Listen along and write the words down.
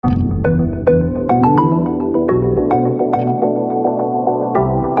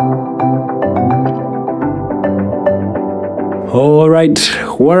right,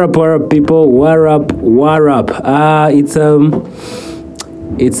 what up, people? What up? It's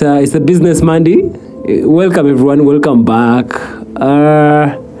a business Monday. Welcome everyone. Welcome back.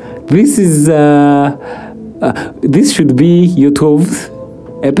 This should be your 12th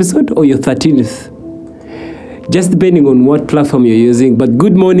episode or your 13th, just depending on what platform you're using. But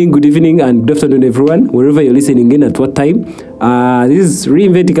good morning, good evening, and good afternoon, everyone, wherever you're listening in at what time. This is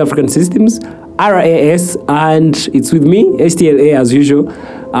Reinventing African Systems, R.A.S, and it's with me, HTLA, as usual.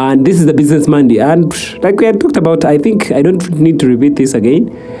 And this is the Business Monday. And like we had talked about, I think I don't need to repeat this again.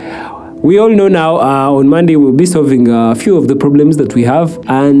 We all know now, on Monday we'll be solving a few of the problems that we have.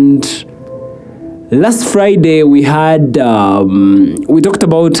 And last Friday we had we talked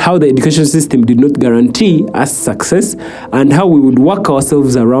about how the education system did not guarantee us success and how we would work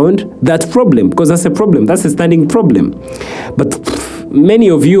ourselves around that problem, because that's a problem, that's a standing problem. But many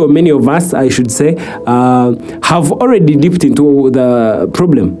of you, or many of us I should say, have already dipped into the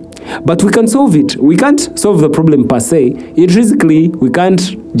problem. But we can solve it. We can't solve the problem per se. Intrinsically, we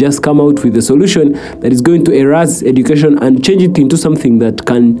can't just come out with a solution that is going to erase education and change it into something that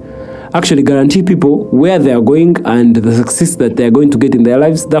can actually guarantee people where they are going and the success that they are going to get in their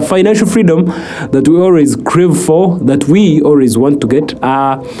lives, the financial freedom that we always crave for, that we always want to get.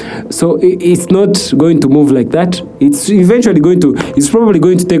 So it's not going to move like that. It's probably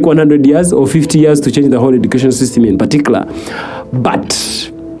going to take 100 years or 50 years to change the whole education system in particular.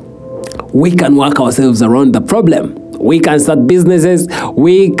 But we can work ourselves around the problem. We can start businesses,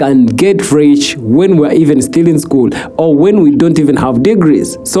 we can get rich when we're even still in school or when we don't even have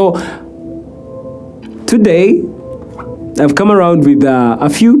degrees. So today, I've come around with a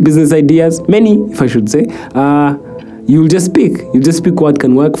few business ideas, many if I should say. You'll just pick what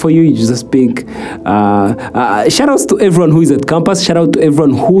can work for you. You just pick. Shout outs to everyone who is at campus. Shout out to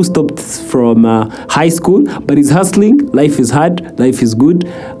everyone who stopped from high school but is hustling. Life is hard, life is good.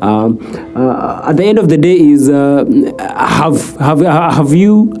 At the end of the day is have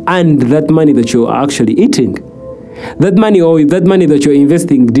you earned that money that you're actually eating? That money that you're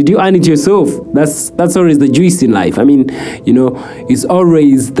investing, did you earn it yourself? That's always the juice in life. I mean, it's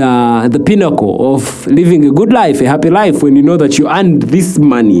always the pinnacle of living a good life, a happy life, when you know that you earned this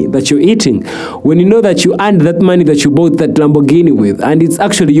money that you're eating, when you know that you earned that money that you bought that Lamborghini with, and it's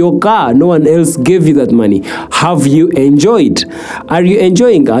actually your car. No one else gave you that money. Have you enjoyed? Are you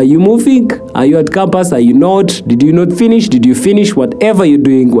enjoying? Are you moving? Are you at campus? Are you not? Did you not finish? Did you finish? Whatever you're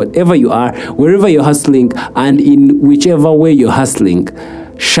doing, whatever you are, wherever you're hustling, and in whichever way you're hustling,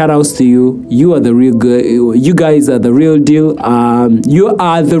 shout outs to you. You are the real girl. You guys are the real deal. You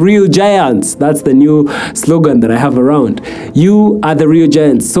are the real giants. That's the new slogan that I have around. You are the real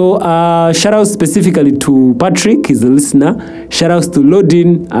giants. So shout outs specifically to Patrick, he's a listener. Shout outs to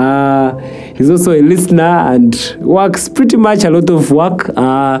Lodin, he's also a listener and works pretty much a lot of work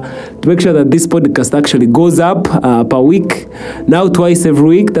to make sure that this podcast actually goes up per week, now twice every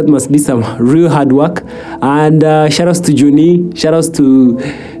week. That must be some real hard work. And shout outs to Johnny, shout outs to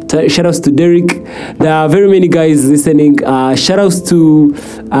Derek. There are very many guys listening. Shout outs to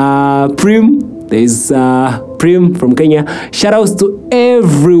Prim. There's Prim from Kenya. Shout outs to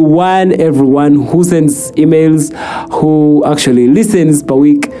everyone who sends emails, who actually listens per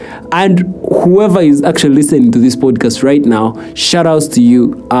week, and whoever is actually listening to this podcast right now. Shout outs to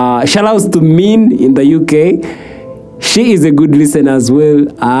you. Shout outs to Min in the UK. She is a good listener as well.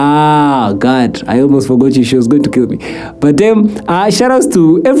 God, I almost forgot you. She was going to kill me. But shout outs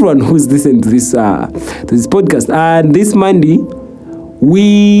to everyone who's listening to this podcast. And this Monday,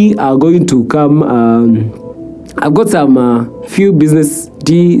 we are going to come. I've got some few business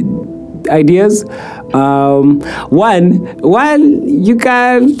ideas. One, you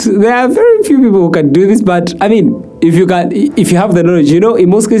can't. There are very few people who can do this, but I mean, if you have the knowledge, in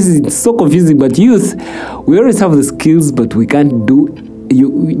most cases it's so confusing. But youth, we always have the skills, but we can't do.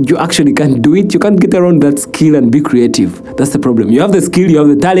 You actually can't do it. You can't get around that skill and be creative. That's the problem. You have the skill, you have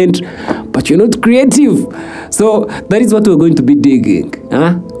the talent, but you're not creative. So that is what we're going to be digging.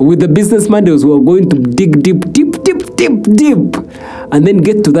 With the business Mondays, we're going to dig deep, and then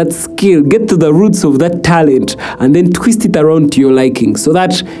get to that skill, get to the roots of that talent, and then twist it around to your liking, so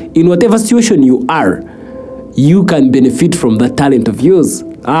that in whatever situation you are, you can benefit from that talent of yours.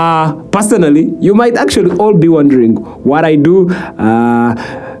 Personally, you might actually all be wondering what I do.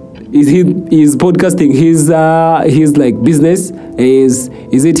 Is podcasting his like business? Is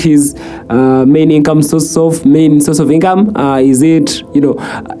it his main source of income? Is it,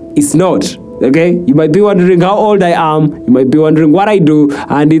 it's not. Okay, you might be wondering how old I am, you might be wondering what I do,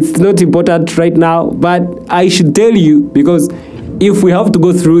 and it's not important right now, but I should tell you, because if we have to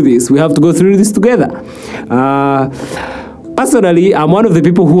go through this, we have to go through this together. personally, I'm one of the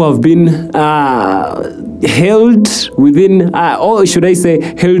people who have been held within, or should I say,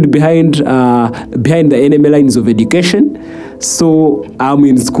 held behind the enemy lines of education. So I'm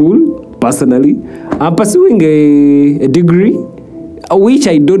in school. Personally, I'm pursuing a degree which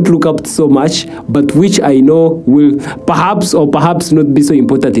I don't look up so much, but which I know will perhaps or perhaps not be so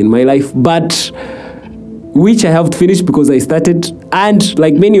important in my life, but which I have to finish because I started, and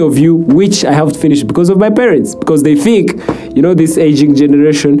like many of you, which I have to finish because of my parents, because they think, this aging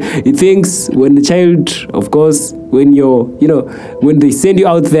generation, it thinks when the child, of course, when when they send you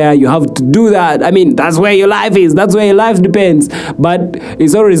out there, you have to do that. I mean, that's where your life is, that's where your life depends, but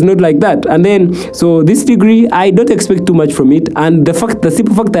it's always not like that. And then, so this degree, I don't expect too much from it, and the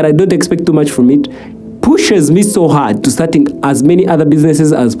simple fact that I don't expect too much from it pushes me so hard to starting as many other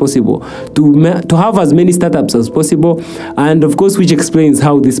businesses as possible, to have as many startups as possible, and of course, which explains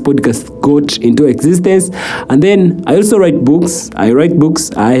how this podcast got into existence. And then I also write books.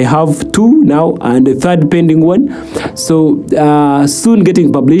 I have 2 now and a 3rd pending one. So soon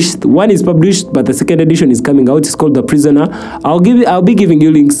getting published. One is published, but the 2nd edition is coming out. It's called The Prisoner. I'll be giving you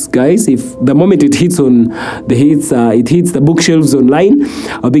links, guys. If the moment it hits the bookshelves online,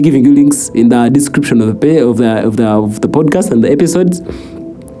 I'll be giving you links in the description of the podcast and the episodes.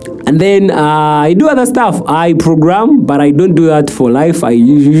 And then I do other stuff. I program, but I don't do that for life. I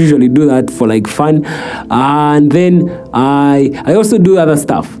usually do that for like fun. And then I also do other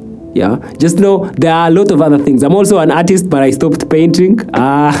stuff. Yeah, just know there are a lot of other things. I'm also an artist, but I stopped painting.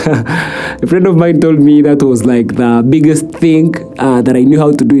 A friend of mine told me that was like the biggest thing that I knew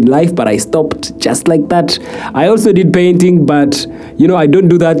how to do in life, but I stopped just like that. I also did painting, but I don't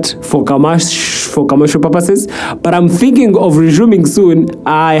do that for commercial purposes. But I'm thinking of resuming soon.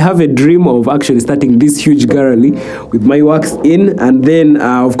 I have a dream of actually starting this huge gallery with my works in, and then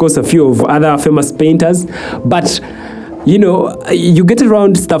of course a few of other famous painters. But you get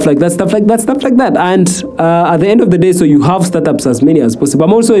around stuff like that. And at the end of the day, so you have startups as many as possible.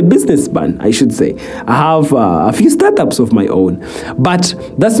 I'm also a businessman, I should say. I have a few startups of my own. But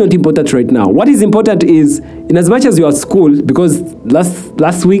that's not important right now. What is important is, in as much as you're at school, because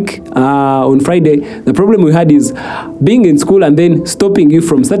last week on Friday, the problem we had is being in school and then stopping you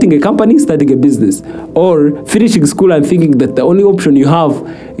from starting a company, starting a business, or finishing school and thinking that the only option you have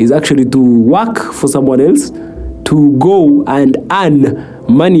is actually to work for someone else, to go and earn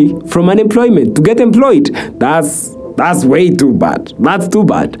money from unemployment, to get employed. That's way too bad. That's too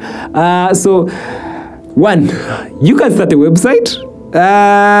bad. So, one, you can start a website.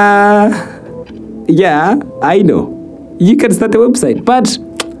 Yeah, I know. You can start a website, but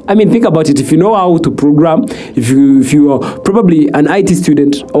I mean, think about it. If you know how to program, if you are probably an IT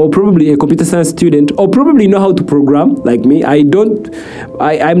student, or probably a computer science student, or probably know how to program like me. I'm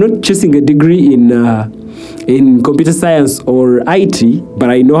not chasing a degree in computer science or IT, but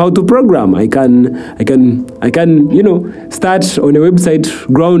I know how to program. I can start on a website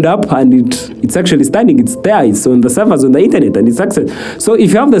ground up, and it's actually standing. It's there. It's on the servers on the internet, and it's accessed. So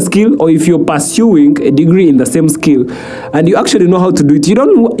if you have the skill, or if you're pursuing a degree in the same skill, and you actually know how to do it, you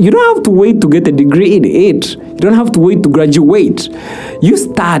don't have to wait to get a degree in it. You don't have to wait to graduate. You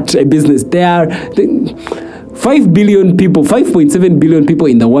start a business. There are 5 billion people, 5.7 billion people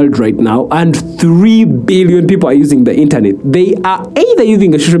in the world right now, and 3 billion people are using the internet. They are either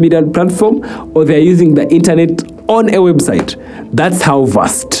using a social media platform, or they're using the internet on a website. That's how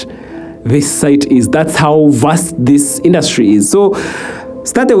vast this site is. That's how vast this industry is. So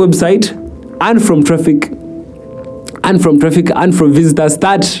start a website, earn from traffic, and from visitors.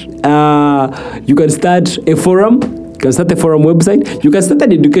 You can start a forum. You can start a forum website. You can start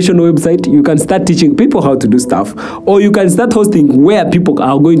an education website. You can start teaching people how to do stuff, or you can start hosting where people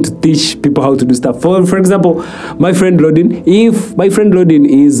are going to teach people how to do stuff. For example, my friend Lodin. If my friend Lodin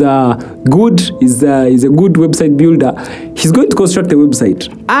is a good website builder, he's going to construct a website.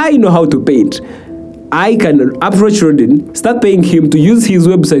 I know how to paint. I can approach Rodin, start paying him to use his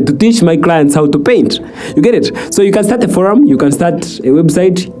website to teach my clients how to paint. You get it? So you can start a forum, you can start a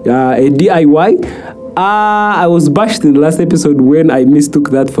website, a DIY. I was bashed in the last episode when I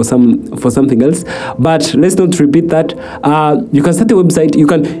mistook that for something else, but let's not repeat that. You can start a website. You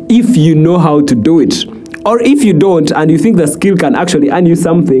can, if you know how to do it. Or if you don't, and you think the skill can actually earn you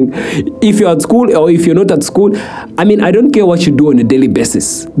something, if you're at school or if you're not at school, I mean, I don't care what you do on a daily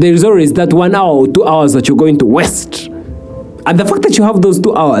basis. There is always that 1 hour or 2 hours that you're going to waste. And the fact that you have those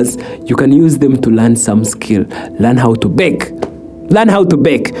 2 hours, you can use them to learn some skill. Learn how to bake. Learn how to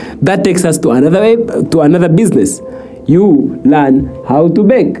bake. That takes us to another business. You learn how to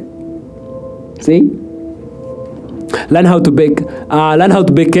bake. See? learn how to bake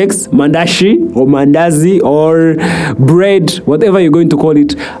cakes, mandashi or mandazi or bread, whatever you're going to call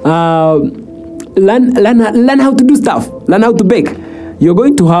it. Learn how to do stuff. Learn how to bake. You're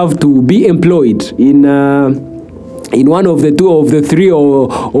going to have to be employed in one of the 2 of the 3 or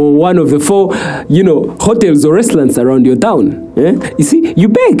one of the 4, hotels or restaurants around your town. You see, you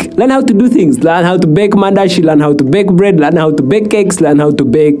bake. Learn how to do things. Learn how to bake mandashi, learn how to bake bread, learn how to bake cakes, learn how to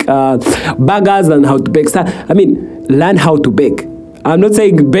bake burgers, learn how to bake stuff. I mean, learn how to bake. I'm not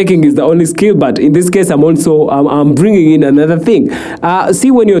saying baking is the only skill, but in this case, I'm bringing in another thing.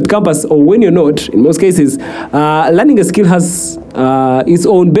 See, when you're at campus or when you're not, in most cases, learning a skill has its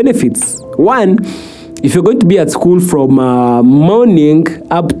own benefits. One, if you're going to be at school from morning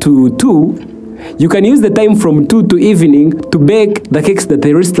up to 2, you can use the time from 2 to evening to bake the cakes that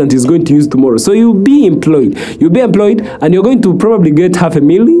the restaurant is going to use tomorrow. So you'll be employed. And you're going to probably get half a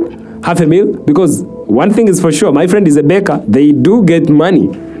meal, because one thing is for sure, my friend is a baker. They do get money.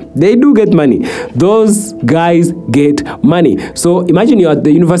 Those guys get money. So imagine you're at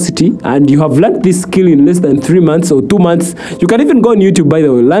the university and you have learned this skill in less than 3 months or 2 months. You can even go on YouTube, by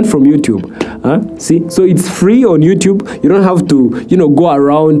the way, learn from YouTube. See, so it's free on YouTube. You don't have to, go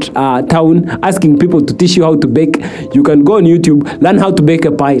around town asking people to teach you how to bake. You can go on YouTube, learn how to bake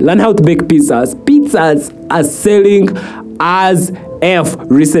a pie, learn how to bake pizzas. Pizzas are selling as F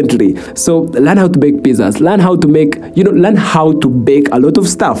recently. So learn how to bake pizzas, learn how to make, learn how to bake a lot of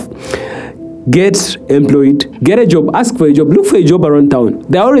stuff. Get employed, get a job, ask for a job, look for a job around town.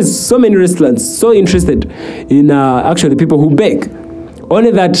 There are always so many restaurants so interested in actually people who bake.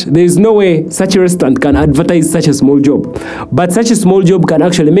 Only that there is no way such a restaurant can advertise such a small job. But such a small job can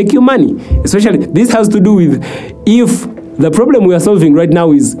actually make you money. Especially, this has to do with if the problem we are solving right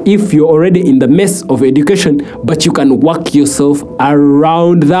now is if you're already in the mess of education, but you can work yourself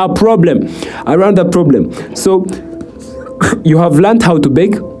around that problem. So you have learned how to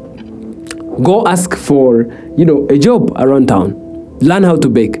bake. Go ask for, a job around town. Learn how to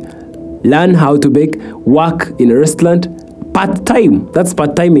bake. Work in a restaurant. Part-time. That's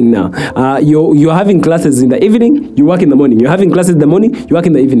part-timing now. You're having classes in the evening, you work in the morning. You're having classes in the morning, you work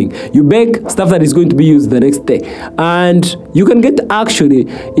in the evening. You bake stuff that is going to be used the next day. And you can get, actually,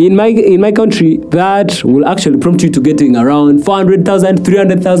 in my country, that will actually prompt you to getting around 400,000,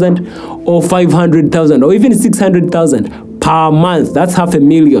 300,000, or 500,000, or even 600,000 per month. That's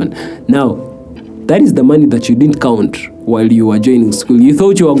 $500,000. Now, that is the money that you didn't count while you were joining school. You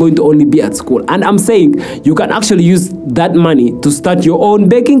thought you were going to only be at school. And I'm saying you can actually use that money to start your own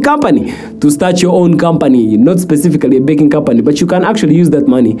baking company. Not specifically a baking company, but you can actually use that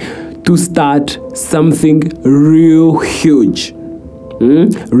money to start something real huge.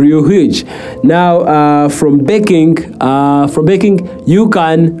 Now, from baking, you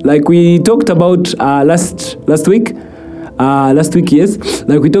can, like we talked about last week.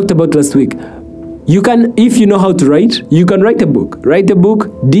 Like we talked about last week. You can, if you know how to write, you can write a book.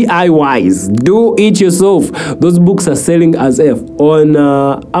 DIYs. Do it yourself. Those books are selling as F on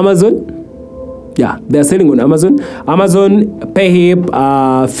Amazon. Yeah, they're selling on Amazon, Payhip,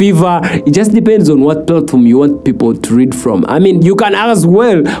 Fiverr. It just depends on what platform you want people to read from. I mean, you can as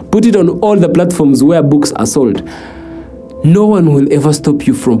well put it on all the platforms where books are sold. No one will ever stop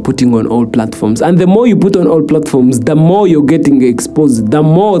you from putting on all platforms. And the more you put on all platforms, the more you're getting exposed, the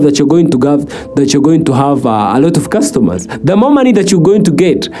more that you're going to have a lot of customers, the more money that you're going to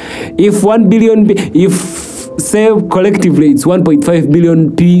get. If 1 billion, say collectively it's 1.5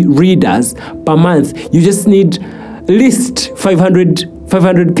 billion readers per month, you just need at least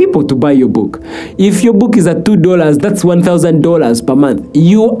 500 people to buy your book. If your book is at $2, that's $1,000 per month.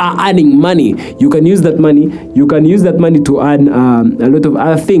 You are earning money. You can use that money. To earn a lot of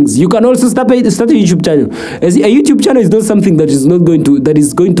other things. You can also start a YouTube channel. As a YouTube channel is not something that is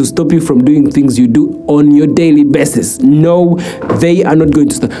going to stop you from doing things you do on your daily basis. No, they are not going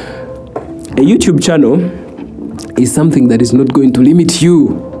to stop. A YouTube channel is something that is not going to limit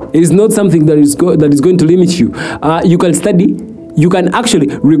you. It is not something that is going to limit you. You can study. You can actually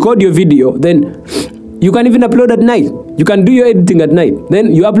record your video, then you can even upload at night. You can do your editing at night.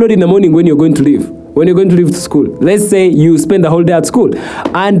 Then you upload in the morning when you're going to leave. When you're going to leave to school. Let's say you spend the whole day at school.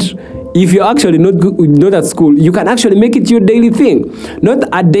 And if you're actually not at school, you can actually make it your daily thing. Not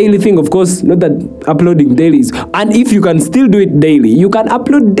a daily thing, of course, not that uploading daily is. And if you can still do it daily, you can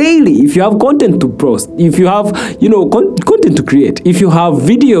upload daily. If you have content to post, if you have, content to create, if you have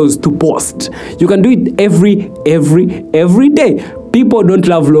videos to post, you can do it every day. People don't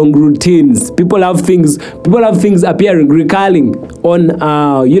love long routines. People have things appearing, recurring on,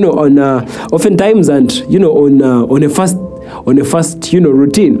 oftentimes, and on a fast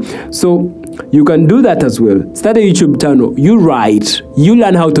routine. So You can do that as well. Start a YouTube channel. You write. You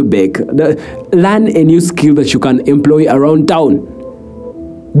learn how to bake. Learn a new skill that you can employ around town.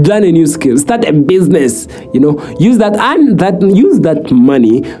 Learn a new skill. Start a business. Use that use that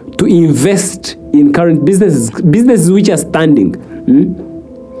money to invest in current businesses which are standing.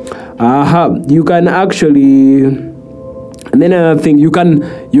 You can actually. And then another thing, you can.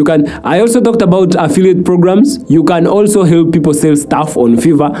 I also talked about affiliate programs. You can also help people sell stuff on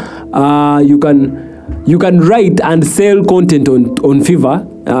Fiverr. You can write and sell content on Fiverr.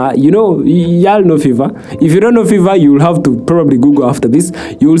 Y'all know Fiverr. If you don't know Fiverr, you'll have to probably Google after this.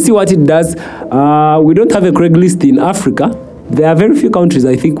 You will see what it does. We don't have a Craigslist in Africa. There are very few countries,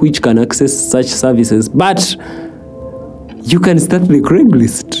 I think, which can access such services. But you can start the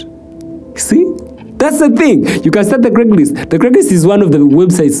Craigslist. See? That's the thing. You can start the Craigslist. The Craigslist is one of the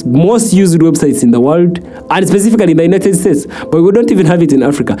most used websites in the world, and specifically in the United States. But we don't even have it in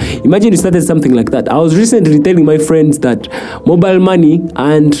Africa. Imagine you started something like that. I was recently telling my friends that mobile money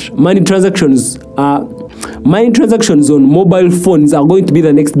and money transactions on mobile phones are going to be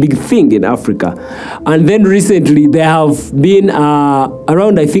the next big thing in Africa. And then recently there have been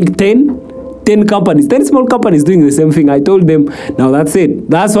around, I think, 10 small companies doing the same thing. I told them, now that's it.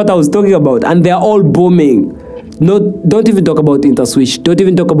 That's what I was talking about. And they're all booming. Don't even talk about InterSwitch. Don't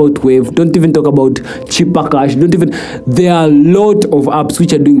even talk about Wave. Don't even talk about Cheaper Cash. There are a lot of apps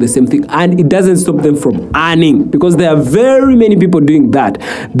which are doing the same thing. And it doesn't stop them from earning, because there are very many people doing that.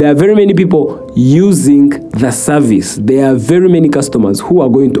 There are very many people using the service. There are very many customers who are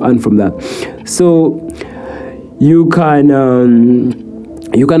going to earn from that. So you can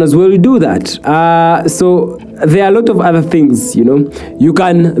as well do that. So there are a lot of other things, there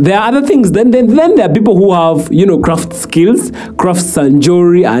are other things. Then there are people who have, crafts and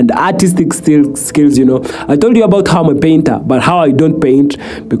jewelry and artistic skills, I told you about how I'm a painter, but how I don't paint,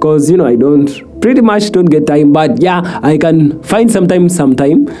 because, I pretty much don't get time. But yeah, I can find some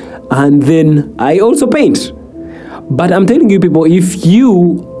time, and then I also paint. But I'm telling you people, if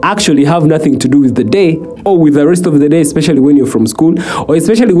you actually have nothing to do with the day or with the rest of the day, especially when you're from school or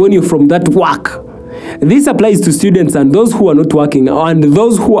especially when you're from that work, this applies to students and those who are not working and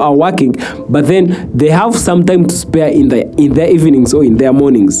those who are working, but then they have some time to spare in their evenings or in their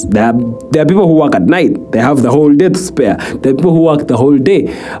mornings. There are people who work at night. They have the whole day to spare. There are people who work the whole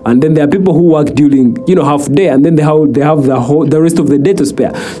day, and then there are people who work during half day, and then they have the rest of the day to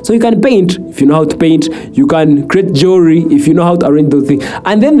spare. So you can paint if you know how to paint. You can create jewelry if you know how to arrange those things,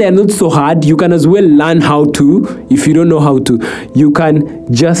 and then they are not so hard. You can as well learn how to. If you don't know how to, you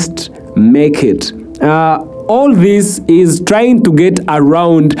can just make it. All this is trying to get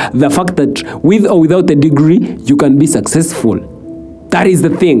around the fact that with or without a degree, you can be successful. That is the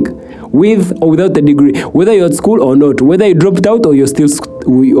thing. With or without a degree, whether you're at school or not, whether you dropped out or you're still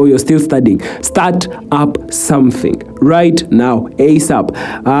studying, start up something right now, ASAP.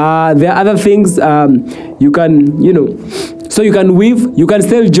 There are other things you can, so you can weave, you can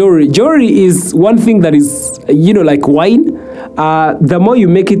sell jewelry. Jewelry is one thing that is, like wine. The more you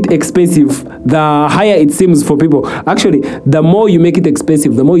make it expensive, the higher it seems for people. Actually, the more you make it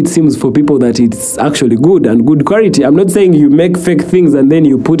expensive, the more it seems for people that it's actually good and good quality. I'm not saying you make fake things and then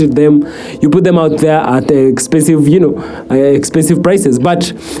you put them out there at expensive, expensive prices.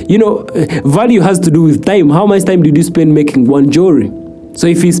 But value has to do with time. How much time did you spend making one jewelry? So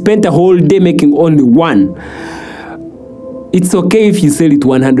if you spent a whole day making only one, it's okay if you sell it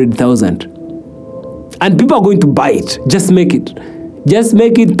 100,000. And people are going to buy it. Just make it. Just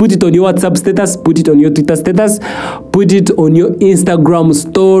make it, put it on your WhatsApp status, put it on your Twitter status, put it on your Instagram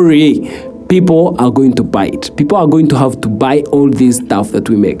story. People are going to buy it. People are going to have to buy all this stuff that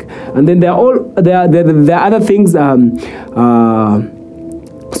we make. And then there are other things.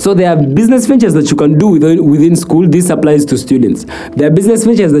 So there are business ventures that you can do within school. This applies to students. There are business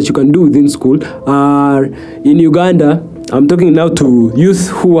ventures that you can do within school. In Uganda, I'm talking now to youth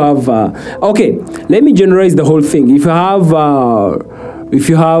who have. Okay, let me generalize the whole thing. If you have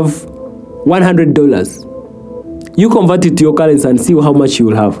 $100, you convert it to your currency and see how much you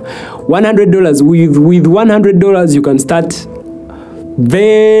will have. $100. With $100, you can start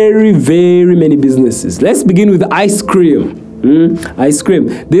very, very many businesses. Let's begin with ice cream. Ice cream.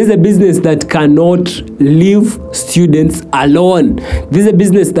 This is a business that cannot leave students alone. This is a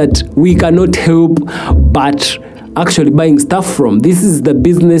business that we cannot help but actually buying stuff from. This is the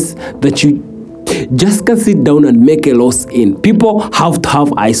business that you just can sit down and make a loss in. People have to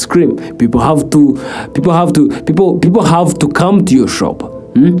have ice cream. People have to come to your shop.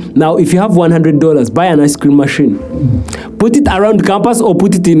 Now, if you have $100, buy an ice cream machine. Put it around campus or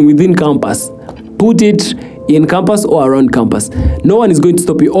put it within campus. Put it in campus or around campus. No one is going to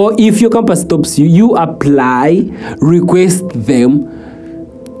stop you. Or if your campus stops you, you apply, request them.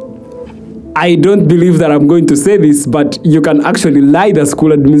 I don't believe that I'm going to say this, but you can actually lie the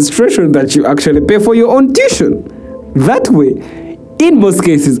school administration that you actually pay for your own tuition. That way, in most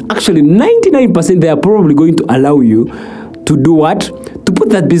cases, actually 99% they are probably going to allow you to do what? To put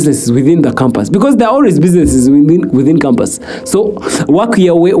that business within the campus, because there are always businesses within campus. So work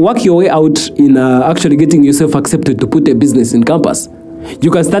your way out in actually getting yourself accepted to put a business in campus.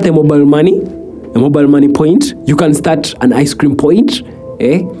 You can start a mobile money point. You can start an ice cream point.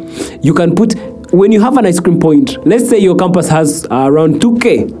 You can put, when you have an ice cream point, let's say your campus has around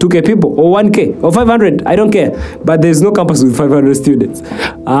 2K people, or 1K, or 500, I don't care, but there's no campus with 500 students.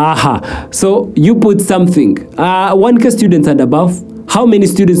 So you put something, 1K students and above. How many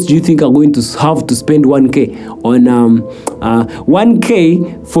students do you think are going to have to spend 1K on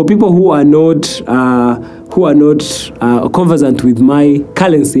 1K for people who are not conversant with my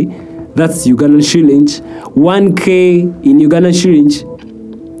currency? That's Ugandan shillings. 1K in Ugandan shillings.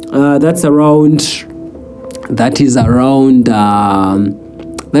 That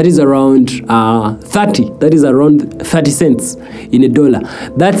is around 30 cents in a dollar.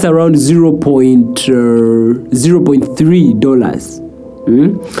 That's around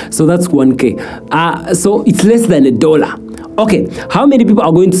 $0.3. So that's 1K. So it's less than $1. Okay, how many people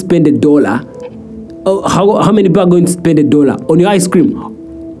are going to spend $1? How many people are going to spend $1 on your ice cream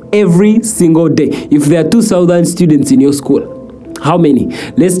every single day? If there are 2,000 students in your school, how many?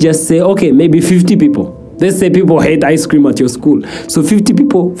 Let's just say, okay, maybe 50 people. Let's say people hate ice cream at your school. So 50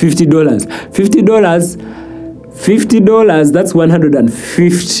 people, $50. $50, that's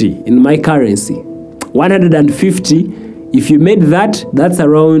 150 in my currency. 150. If you made that, that's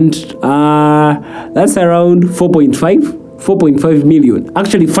around 4.5 million.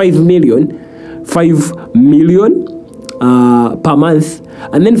 Actually 5 million per month.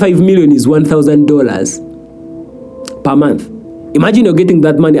 And then 5 million is $1,000 per month. Imagine you're getting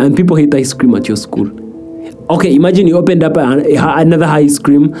that money and people hate ice cream at your school. Okay, imagine you opened up another ice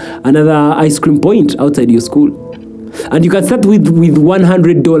cream point outside your school. And you can start with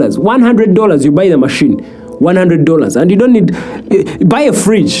 $100. $100, you buy the machine. $100, and you don't need, buy a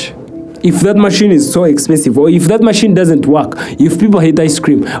fridge. If that machine is so expensive, or if that machine doesn't work, if people hate ice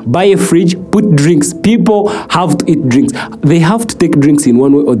cream, buy a fridge, put drinks. People have to eat drinks. They have to take drinks in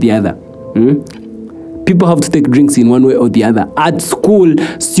one way or the other. People have to take drinks in one way or the other. At school,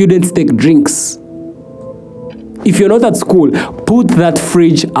 students take drinks. If you're not at school, put that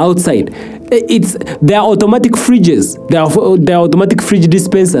fridge outside. There are automatic fridges. There are automatic fridge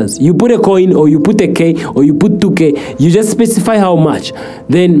dispensers. You put a coin, or you put a K, or you put 2K. You just specify how much.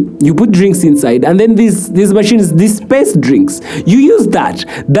 Then you put drinks inside, and then these machines dispense drinks. You use that.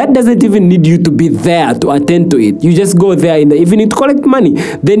 That doesn't even need you to be there to attend to it. You just go there in the evening to collect money.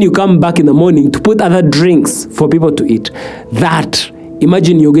 Then you come back in the morning to put other drinks for people to eat. That.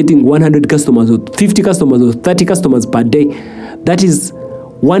 Imagine you're getting 100 customers, or 50 customers, or 30 customers per day. That is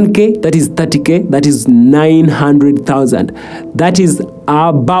 1K, that is 30K, that is 900,000. That is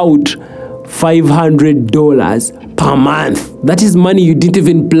about $500 per month. That is money you didn't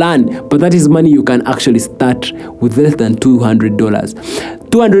even plan, but that is money you can actually start with less than $200.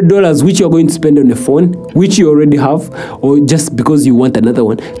 $200 which you're going to spend on a phone, which you already have, or just because you want another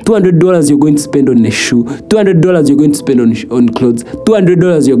one. $200 you're going to spend on a shoe. $200 you're going to spend on clothes.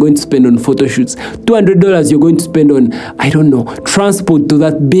 $200 you're going to spend on photo shoots. $200 you're going to spend on, I don't know, transport to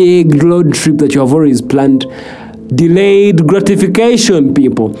that big road trip that you have always planned. Delayed gratification,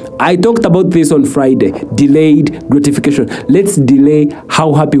 people. I talked about this on Friday. Delayed gratification. Let's delay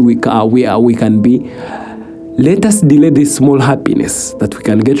how happy we can be. Let us delay this small happiness that we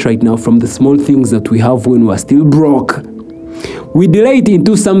can get right now from the small things that we have when we are still broke. We delay it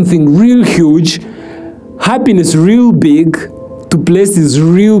into something real huge, happiness real big, to places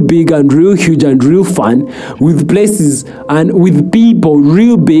real big and real huge and real fun, with places and with people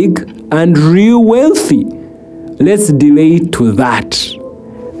real big and real wealthy. Let's delay to that.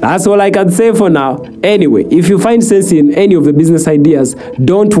 That's all I can say for now. Anyway, if you find sense in any of the business ideas,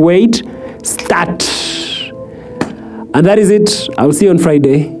 don't wait, start. And that is it. I'll see you on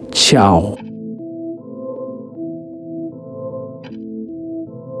Friday. Ciao.